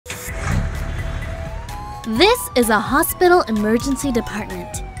This is a hospital emergency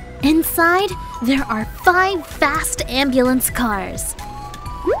department. Inside, there are 5 fast ambulance cars.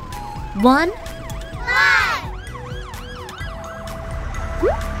 1,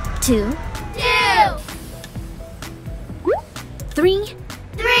 2, 3,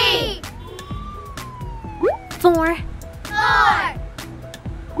 4,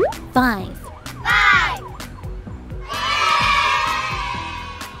 5.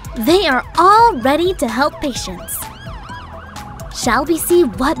 They are all ready to help patients. Shall we see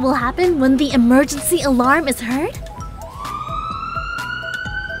what will happen when the emergency alarm is heard?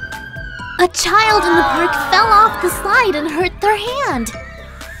 A child in the park fell off the slide and hurt their hand.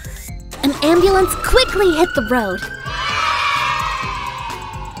 An ambulance quickly hit the road.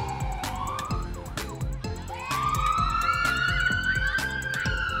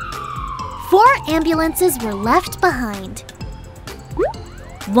 Four ambulances were left behind.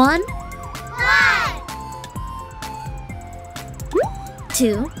 1,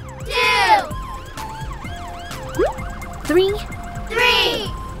 2, 3,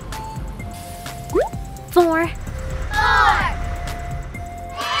 4.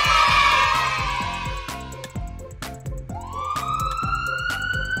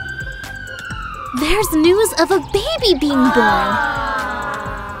 There's news of a baby being born.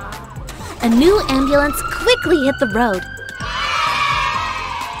 A new ambulance quickly hit the road.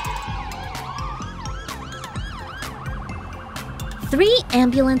 Three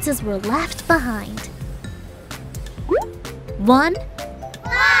ambulances were left behind. 1,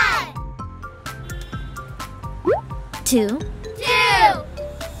 2,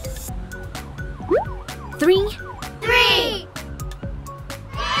 3.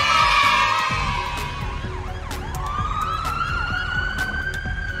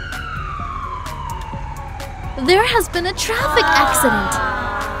 There has been a traffic accident.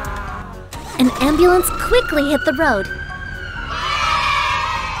 An ambulance quickly hit the road.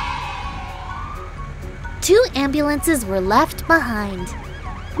 2 ambulances were left behind.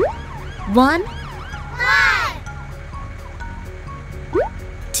 1,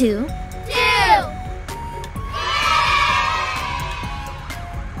 2,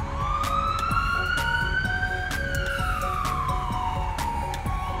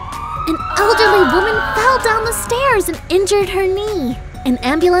 'An elderly woman fell down the stairs and injured her knee. An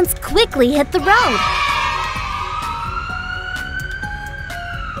ambulance quickly hit the road.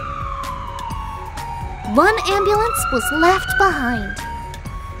 One ambulance was left behind.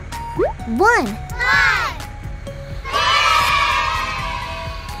 1.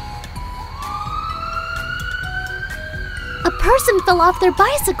 A person fell off their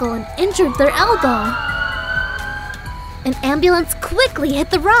bicycle and injured their elbow. An ambulance quickly hit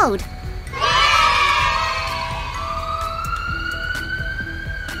the road.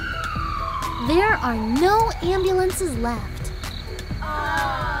 There are no ambulances left.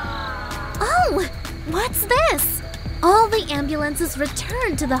 Oh! What's this? All the ambulances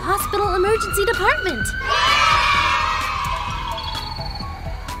returned to the hospital emergency department.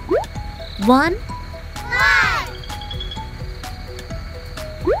 1,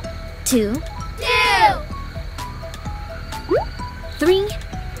 2, 3,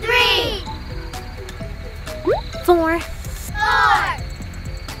 4,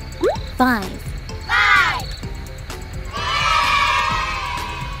 5.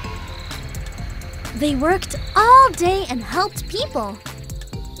 They worked all day and helped people.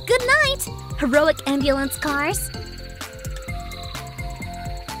 Good night, heroic ambulance cars.